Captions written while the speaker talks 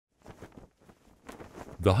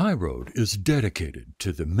The high road is dedicated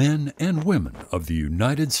to the men and women of the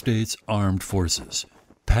United States Armed Forces,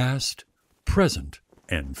 past, present,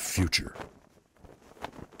 and future.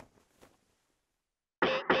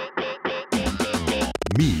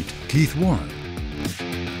 Meet Keith Warren.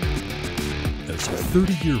 As a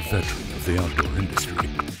 30-year veteran of the outdoor industry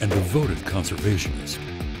and devoted conservationist,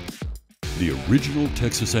 the original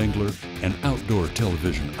Texas angler and outdoor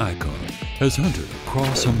television icon has hunted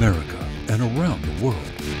across America and around the world,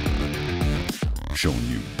 showing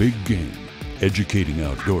you big game, educating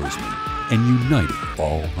outdoorsmen, and uniting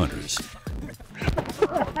all hunters.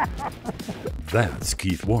 That's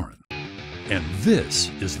Keith Warren, and this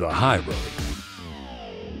is the high road.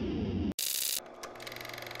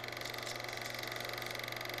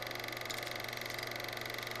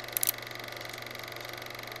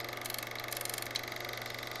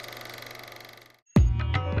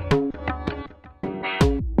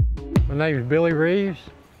 My name is Billy Reeves.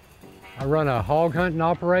 I run a hog hunting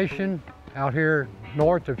operation out here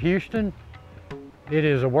north of Houston. It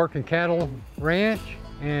is a working cattle ranch,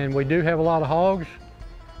 and we do have a lot of hogs.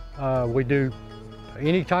 We do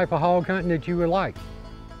any type of hog hunting that you would like.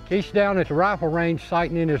 Keith's down at the rifle range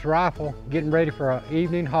sighting in his rifle, getting ready for an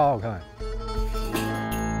evening hog hunt.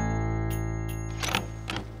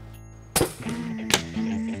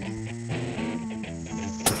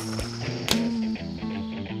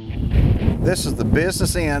 This is the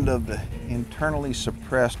business end of the internally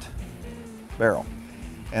suppressed barrel.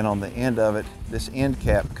 And on the end of it, this end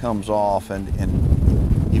cap comes off, and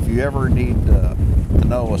if you ever need to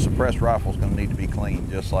know a suppressed rifle is going to need to be cleaned,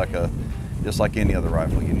 just like any other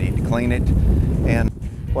rifle. You need to clean it. And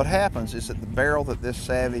what happens is that the barrel that this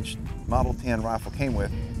Savage Model 10 rifle came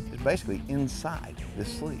with is basically inside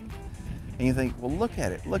this sleeve. And you think, well, look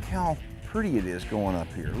at it. Look how pretty it is going up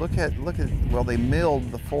here. Look at, well, they milled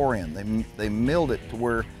the fore end. They milled it to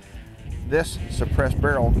where this suppressed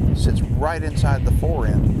barrel sits right inside the fore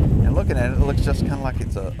end. And looking at it, it looks just kind of like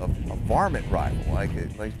it's a varmint rifle,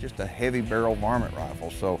 like just a heavy barrel varmint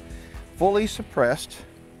rifle. So fully suppressed,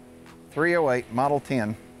 308 Model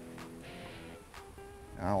 10.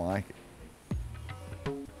 I like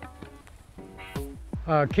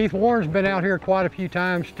it. Keith Warren's been out here quite a few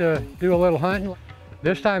times to do a little hunting.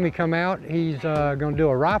 This time he come out, he's going to do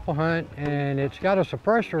a rifle hunt, and it's got a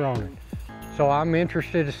suppressor on it. So I'm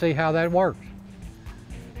interested to see how that works.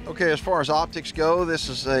 Okay, as far as optics go, this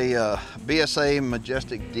is a BSA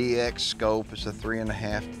Majestic DX scope. It's a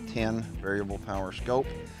 3.5 to 10 variable power scope.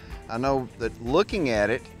 I know that looking at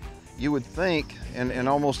it, you would think, and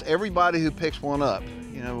almost everybody who picks one up,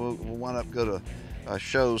 you know, will wind up go to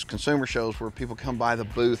shows, consumer shows, where people come by the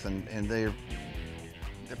booth and they're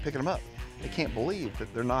picking them up. They can't believe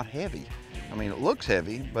that they're not heavy. I mean, it looks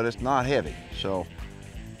heavy, but it's not heavy. So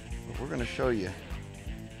we're going to show you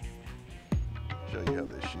how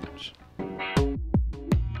this shoots.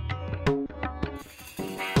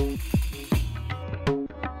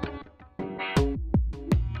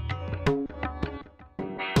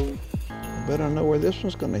 I bet I know where this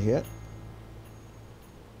one's going to hit.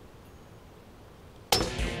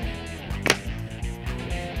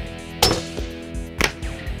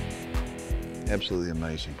 Absolutely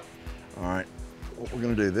amazing. All right, what we're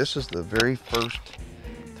going to do, this is the very first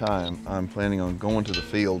time I'm planning on going to the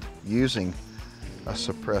field using a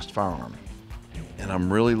suppressed firearm, and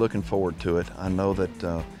I'm really looking forward to it. I know that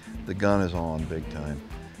the gun is on big time,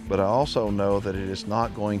 but I also know that it is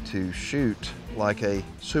not going to shoot like a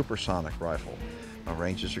supersonic rifle. My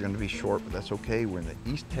ranges are going to be short, but that's okay. We're in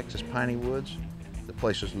the East Texas piney woods. The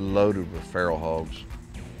place is loaded with feral hogs,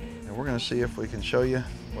 and we're going to see if we can show you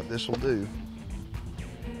what this will do.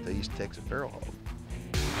 The East Texas feral hog.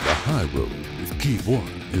 The High Road with Keith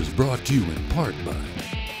Warren is brought to you in part by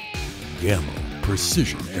Gamma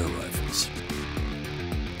Precision Air Rifles,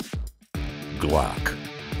 Glock,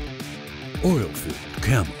 Oil-Filled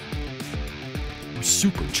Camo,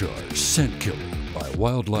 Supercharged Scent Killer by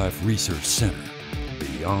Wildlife Research Center,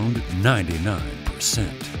 Beyond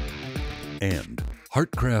 99%, and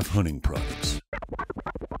Heartcraft Hunting Products.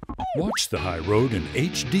 Watch The High Road in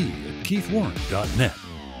HD at keithwarren.net.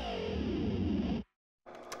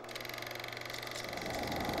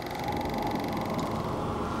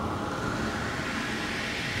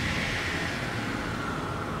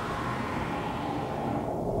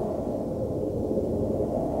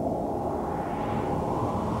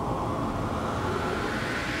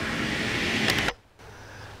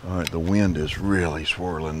 All right, the wind is really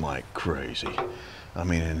swirling like crazy. I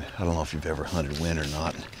mean, I don't know if you've ever hunted wind or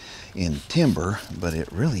not in timber, but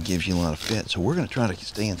it really gives you a lot of fit. So we're gonna try to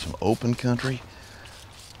stay in some open country,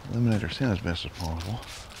 eliminate our sound as best as possible.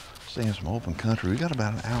 stay in some open country. We got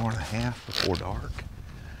about an hour and a half before dark.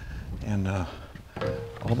 And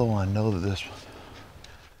although I know that this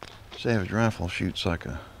Savage rifle shoots like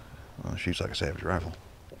a Savage rifle,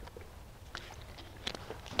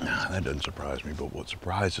 that doesn't surprise me. But what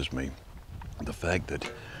surprises me, the fact that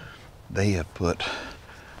they have put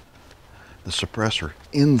the suppressor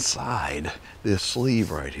inside this sleeve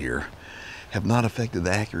right here, have not affected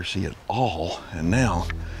the accuracy at all. And now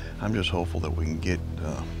I'm just hopeful that we can get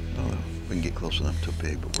close enough to a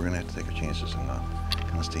pig, but we're gonna have to take our chances and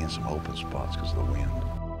kind of stay in some open spots because of the wind.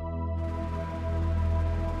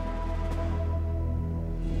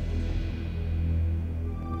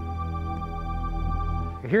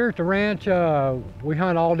 Here at the ranch, we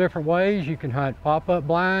hunt all different ways. You can hunt pop-up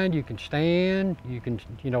blind, you can stand, you can,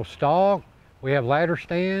 stalk. We have ladder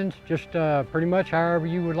stands, just pretty much however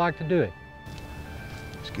you would like to do it.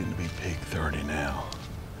 It's getting to be pig 30 now.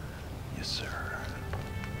 Yes, sir.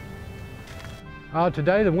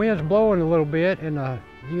 Today the wind's blowing a little bit, and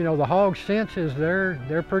the hog senses,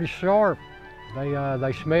 they're pretty sharp.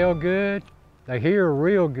 They smell good, they hear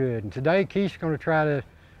real good. And today Keith's going to try to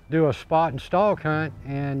do a spot and stalk hunt,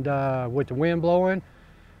 and with the wind blowing,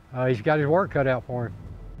 he's got his work cut out for him.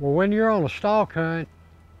 Well, when you're on a stalk hunt,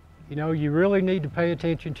 you really need to pay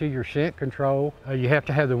attention to your scent control. You have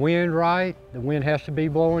to have the wind right, the wind has to be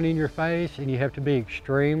blowing in your face, and you have to be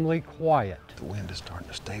extremely quiet. The wind is starting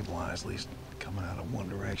to stabilize, at least coming out of one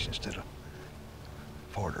direction instead of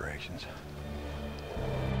 4 directions.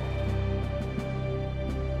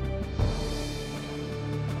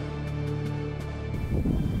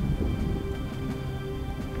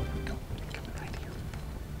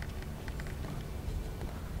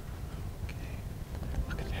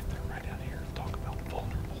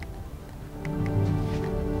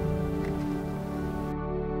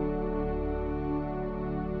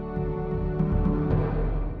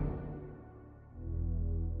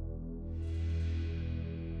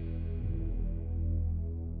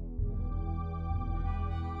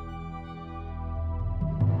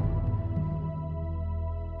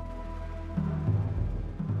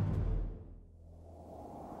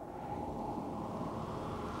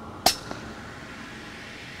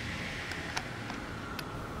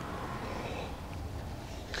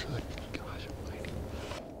 Good gosh, lady.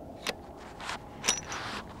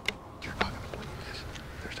 You're not gonna believe this.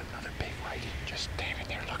 There's another pig right here, just standing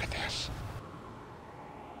there. Look at this.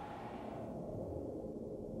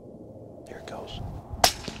 Here it goes.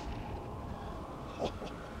 Oh.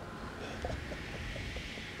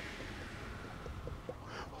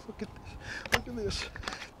 Look at this. Look at this.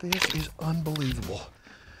 This is unbelievable.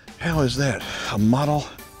 How is that? A Model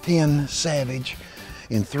 10 Savage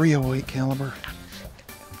in .308 caliber.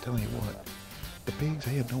 I'm telling you what, the pigs,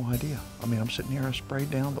 they had no idea. I mean, I'm sitting here, I sprayed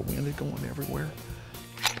down, the wind is going everywhere.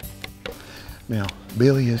 Now,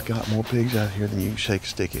 Billy has got more pigs out here than you can shake a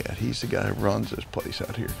stick at. He's the guy who runs this place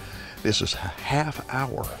out here. This is a half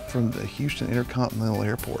hour from the Houston Intercontinental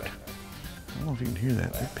Airport. I don't know if you can hear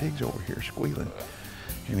that. There are pigs over here squealing.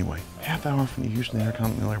 Anyway, half hour from the Houston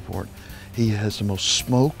Intercontinental Airport. He has the most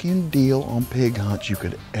smoking deal on pig hunts you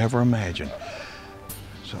could ever imagine.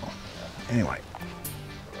 So, anyway.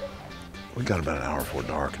 We got about an hour before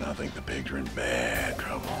dark, and I think the pigs are in bad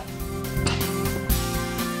trouble.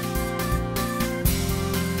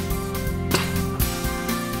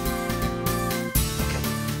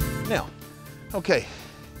 Now, okay,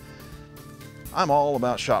 I'm all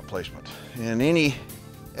about shot placement, and any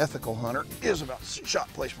ethical hunter is about shot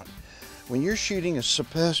placement. When you're shooting a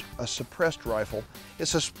suppressed rifle,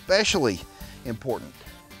 it's especially important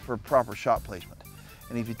for proper shot placement.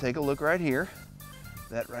 And if you take a look right here,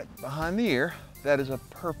 that right behind the ear, that is a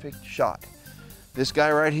perfect shot. This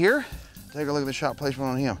guy right here, take a look at the shot placement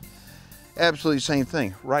on him. Absolutely the same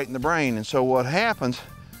thing, right in the brain. And so what happens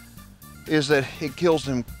is that it kills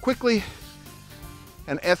them quickly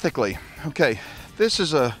and ethically. Okay, this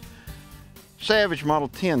is a Savage Model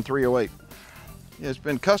 10 .308. It's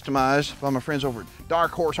been customized by my friends over at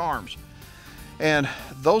Dark Horse Arms. And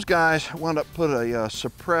those guys wound up put a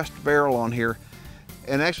suppressed barrel on here.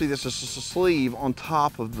 And actually this is a sleeve on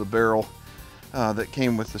top of the barrel that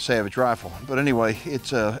came with the Savage rifle. But anyway,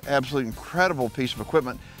 it's an absolutely incredible piece of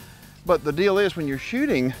equipment. But the deal is when you're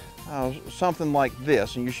shooting something like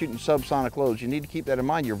this and you're shooting subsonic loads, you need to keep that in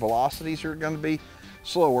mind. Your velocities are going to be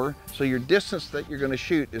slower, so your distance that you're going to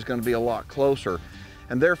shoot is going to be a lot closer.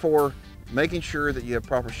 And therefore, making sure that you have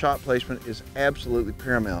proper shot placement is absolutely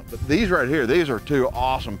paramount. But these right here, these are 2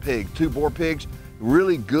 awesome pigs, 2 boar pigs,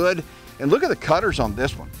 really good. And look at the cutters on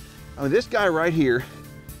this one. I mean, this guy right here,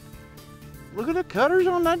 look at the cutters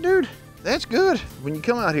on that dude. That's good. When you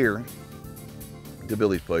come out here, to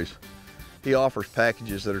Billy's place. He offers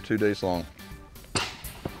packages that are 2 days long,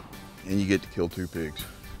 and you get to kill 2 pigs.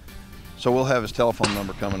 So we'll have his telephone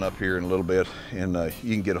number coming up here in a little bit, and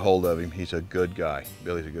you can get a hold of him. He's a good guy.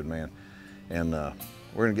 Billy's a good man. And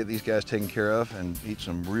we're gonna get these guys taken care of and eat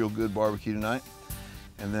some real good barbecue tonight.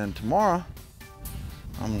 And then tomorrow,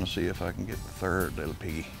 I'm gonna see if I can get the 3rd little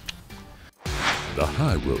piggy. The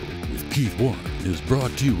High Road with Keith Warren is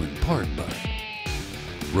brought to you in part by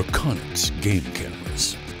Reconyx Game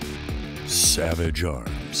Cameras, Savage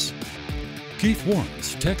Arms, Keith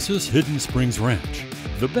Warren's Texas Hidden Springs Ranch,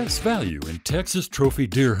 the best value in Texas trophy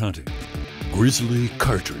deer hunting, Grizzly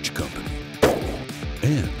Cartridge Company,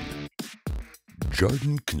 and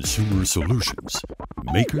Jarden Consumer Solutions,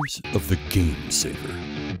 makers of the Game Saver.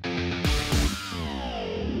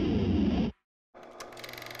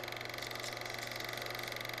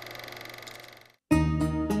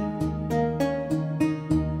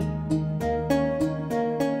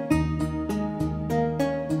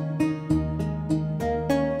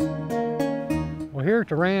 Well, here at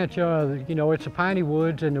the ranch, you know, it's a piney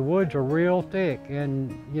woods, and the woods are real thick,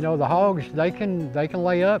 and you know, the hogs, they can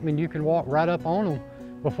lay up and you can walk right up on them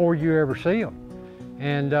before you ever see them.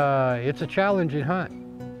 And it's a challenging hunt.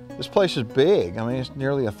 This place is big. I mean, it's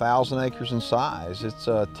nearly 1,000 acres in size. It's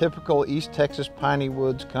a typical East Texas piney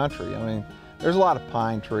woods country. I mean, there's a lot of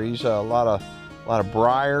pine trees, a lot of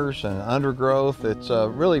briars and undergrowth. It's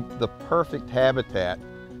really the perfect habitat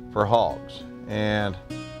for hogs. And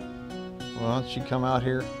once you come out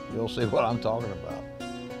here, you'll see what I'm talking about.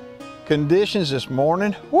 Conditions this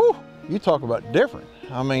morning, whoo, you talk about different.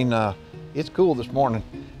 I mean, it's cool this morning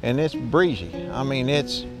and it's breezy. I mean,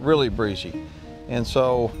 it's really breezy. And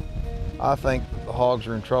so I think the hogs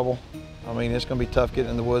are in trouble. I mean, it's gonna be tough getting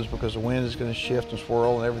in the woods because the wind is gonna shift and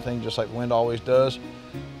swirl and everything just like the wind always does.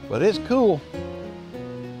 But it's cool.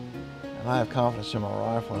 And I have confidence in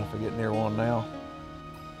my rifle, and if I get near one now,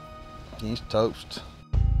 he's toast.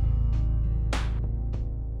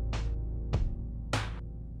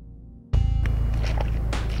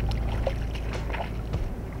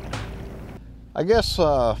 I guess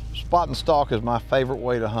spot and stalk is my favorite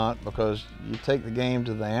way to hunt because you take the game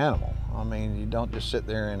to the animal. I mean, you don't just sit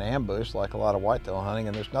there and ambush like a lot of whitetail hunting,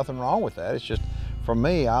 and there's nothing wrong with that. It's just, for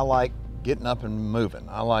me, I like getting up and moving.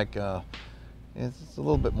 I like, it's a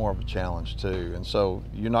little bit more of a challenge too. And so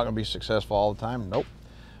you're not gonna be successful all the time, nope.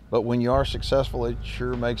 But when you are successful, it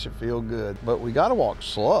sure makes it feel good. But we gotta walk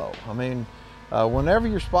slow. I mean, whenever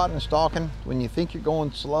you're spotting and stalking, when you think you're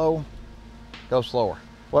going slow, go slower.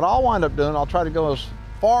 What I'll wind up doing, I'll try to go as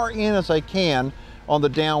far in as I can on the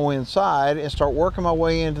downwind side and start working my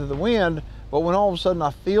way into the wind. But when all of a sudden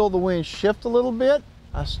I feel the wind shift a little bit,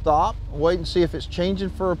 I stop, wait and see if it's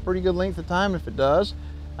changing for a pretty good length of time. If it does,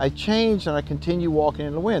 I change and I continue walking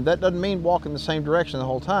in the wind. That doesn't mean walking the same direction the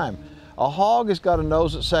whole time. A hog has got a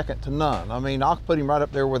nose that's second to none. I mean, I'll put him right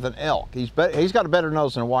up there with an elk. He's got a better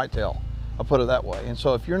nose than a whitetail. I'll put it that way. And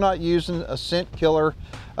so if you're not using a scent killer,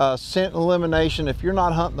 scent elimination, if you're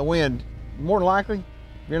not hunting the wind, more than likely,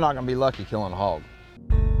 you're not gonna be lucky killing a hog.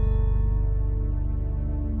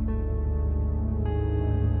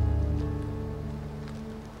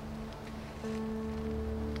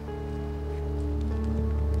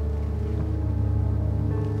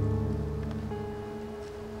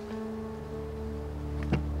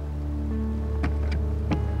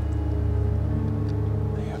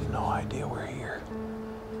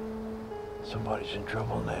 Somebody's in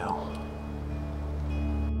trouble now.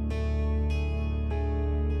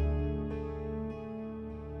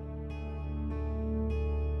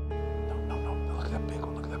 No, look at that big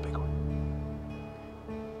one, look at that big one.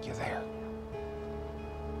 Get there.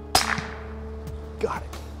 Got it,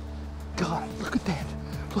 look at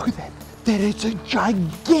that. That is a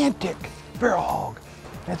gigantic barrel hog.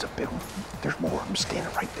 That's a big one. There's more of them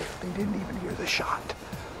standing right there. They didn't even hear the shot.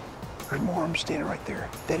 There's more of them standing right there.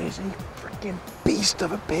 That is a freaking beast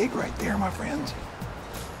of a pig right there, my friends.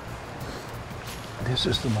 This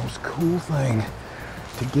is the most cool thing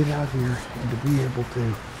to get out here and to be able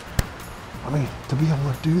to, to be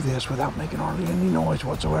able to do this without making hardly any noise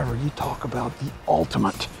whatsoever. You talk about the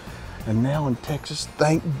ultimate. And now in Texas,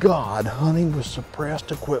 thank God, hunting with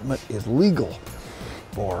suppressed equipment is legal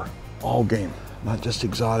for all game, not just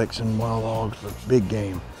exotics and wild hogs, but big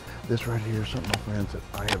game. This right here is something, my friends, that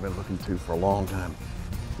I have been looking to for a long time.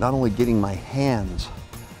 Not only getting my hands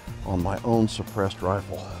on my own suppressed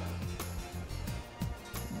rifle,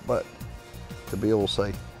 but to be able to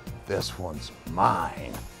say, this one's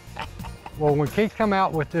mine. Well, when Keith come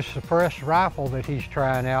out with this suppressed rifle that he's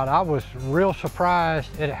trying out, I was real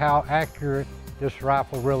surprised at how accurate this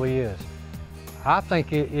rifle really is. I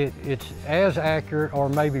think it's as accurate or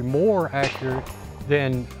maybe more accurate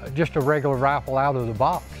than just a regular rifle out of the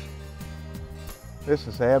box. This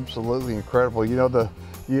is absolutely incredible. You know,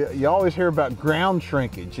 you always hear about ground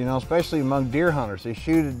shrinkage, you know, especially among deer hunters. They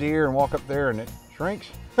shoot a deer and walk up there and it shrinks.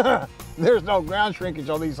 There's no ground shrinkage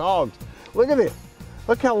on these hogs. Look at this.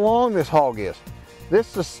 Look how long this hog is. This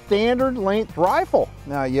is a standard length rifle.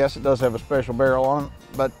 Now, yes, it does have a special barrel on it,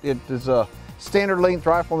 but it is a standard length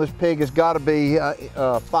rifle. This pig has got to be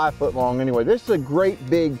 5 foot long anyway. This is a great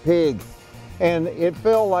big pig, and it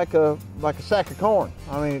fell like a sack of corn.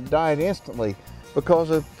 I mean, it died instantly because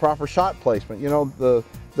of proper shot placement. You know,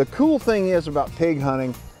 the cool thing is about pig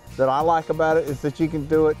hunting that I like about it is that you can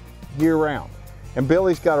do it year round. And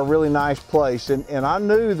Billy's got a really nice place, and I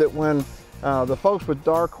knew that when the folks with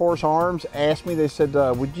Dark Horse Arms asked me, they said,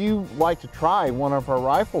 would you like to try one of our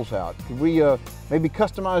rifles out? Could we maybe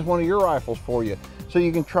customize one of your rifles for you so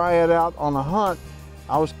you can try it out on a hunt?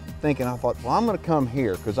 I was thinking, I thought, well, I'm gonna come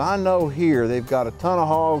here because I know here they've got a ton of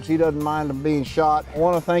hogs. He doesn't mind them being shot. I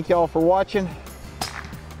wanna thank y'all for watching.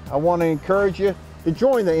 I wanna encourage you to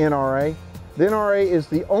join the NRA. The NRA is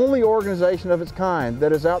the only organization of its kind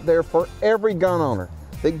that is out there for every gun owner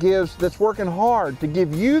that's working hard to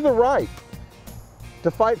give you the right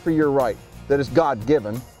to fight for your right that is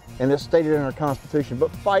God-given and is stated in our Constitution,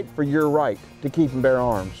 but fight for your right to keep and bear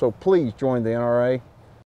arms. So please join the NRA.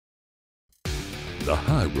 The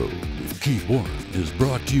High Road with Keith Warren is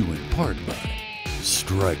brought to you in part by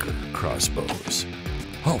Striker Crossbows,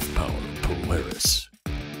 Half Power Polaris,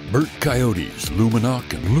 Burt Coyote's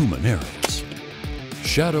Luminoc and Lumen Arrows,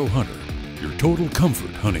 Shadow Hunter, your total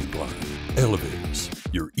comfort hunting blind, Elevators,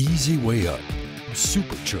 your easy way up,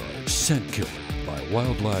 Supercharged Scent Killer by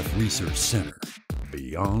Wildlife Research Center,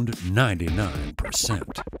 beyond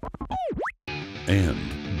 99%, and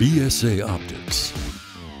BSA Optics.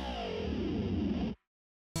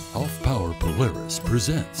 Half Power Polaris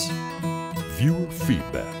presents Viewer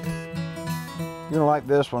Feedback. You know, like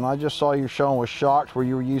this one, I just saw you showing with shocks where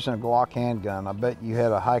you were using a Glock handgun. I bet you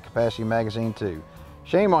had a high capacity magazine too.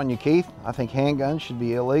 Shame on you, Keith. I think handguns should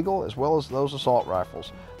be illegal as well as those assault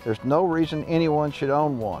rifles. There's no reason anyone should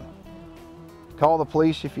own one. Call the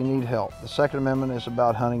police if you need help. The Second Amendment is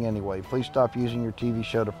about hunting anyway. Please stop using your TV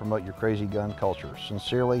show to promote your crazy gun culture.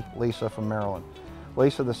 Sincerely, Lisa from Maryland.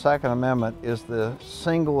 Lisa, the Second Amendment is the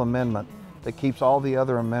single amendment that keeps all the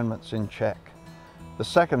other amendments in check. The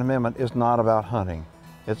Second Amendment is not about hunting.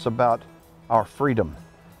 It's about our freedom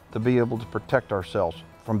to be able to protect ourselves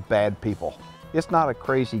from bad people. It's not a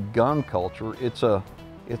crazy gun culture. It's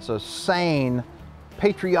a sane,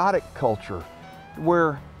 patriotic culture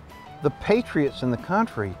where the patriots in the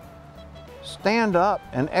country stand up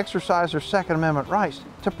and exercise their Second Amendment rights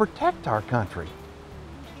to protect our country.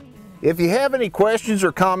 If you have any questions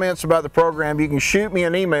or comments about the program, you can shoot me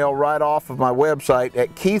an email right off of my website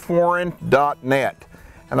at keithwarren.net.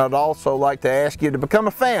 And I'd also like to ask you to become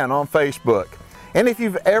a fan on Facebook. And if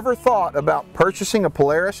you've ever thought about purchasing a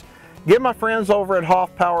Polaris, give my friends over at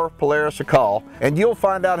Half Power Polaris a call, and you'll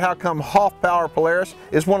find out how come Half Power Polaris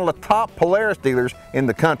is one of the top Polaris dealers in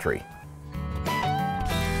the country.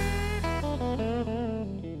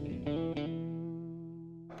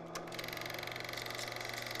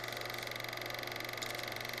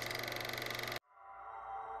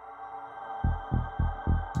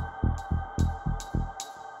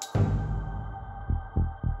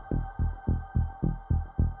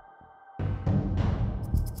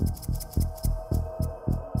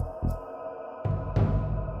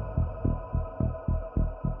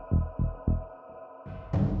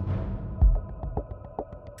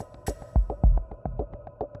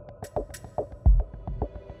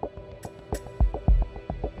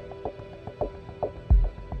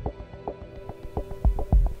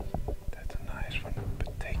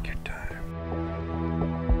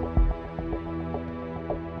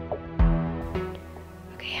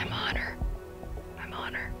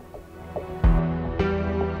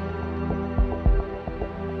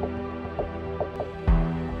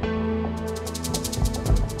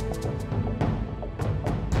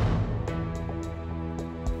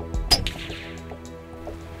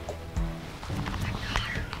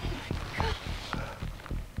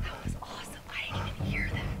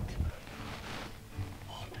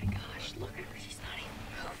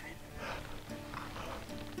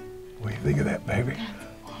 What do you think of that, baby? That's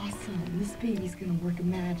awesome. This baby's gonna work a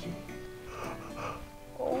magic.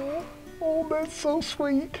 Oh, that's so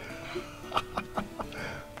sweet.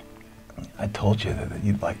 I told you that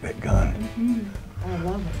you'd like that gun. I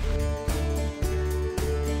love it.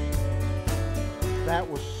 That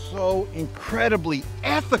was so incredibly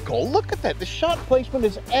ethical. Look at that. The shot placement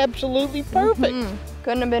is absolutely perfect.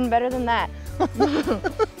 Couldn't have been better than that.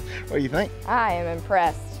 What do you think? I am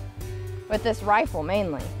impressed with this rifle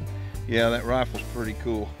mainly. Yeah, that rifle's pretty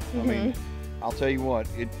cool. I mean, I'll tell you what,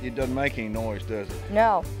 it doesn't make any noise, does it?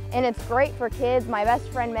 No, and it's great for kids. My best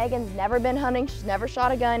friend Megan's never been hunting, she's never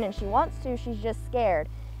shot a gun, and she wants to, she's just scared.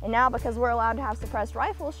 And now because we're allowed to have suppressed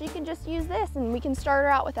rifles, she can just use this and we can start her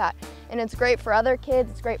out with that. And it's great for other kids,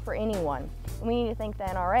 it's great for anyone. And we need to thank the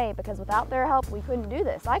NRA because without their help, we couldn't do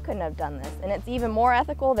this. I couldn't have done this. And it's even more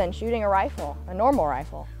ethical than shooting a rifle, a normal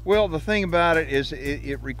rifle. Well, the thing about it is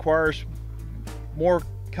it requires more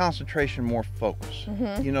concentration, more focus.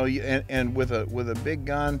 You know, and with a big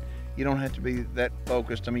gun, you don't have to be that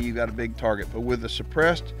focused. I mean, you got a big target, but with a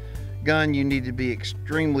suppressed gun, you need to be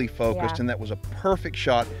extremely focused, and that was a perfect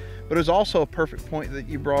shot. But it was also a perfect point that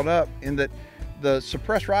you brought up in that the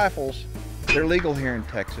suppressed rifles, they're legal here in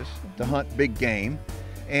Texas to hunt big game,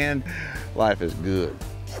 and life is good.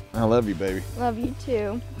 I love you, baby. Love you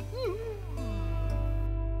too.